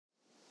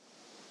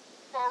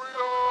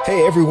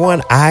Hey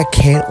everyone, I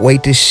can't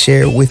wait to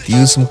share with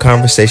you some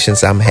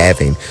conversations I'm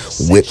having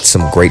with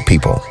some great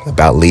people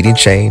about leading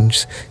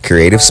change,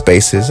 creative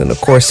spaces, and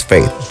of course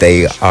faith.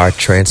 They are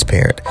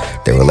transparent,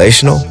 they're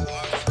relational,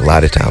 a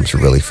lot of times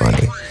really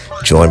funny.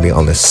 Join me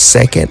on the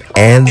second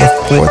and the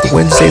fourth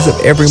Wednesdays of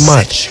every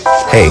month.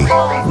 Hey,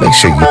 make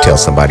sure you tell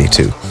somebody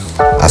too.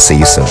 I'll see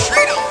you soon.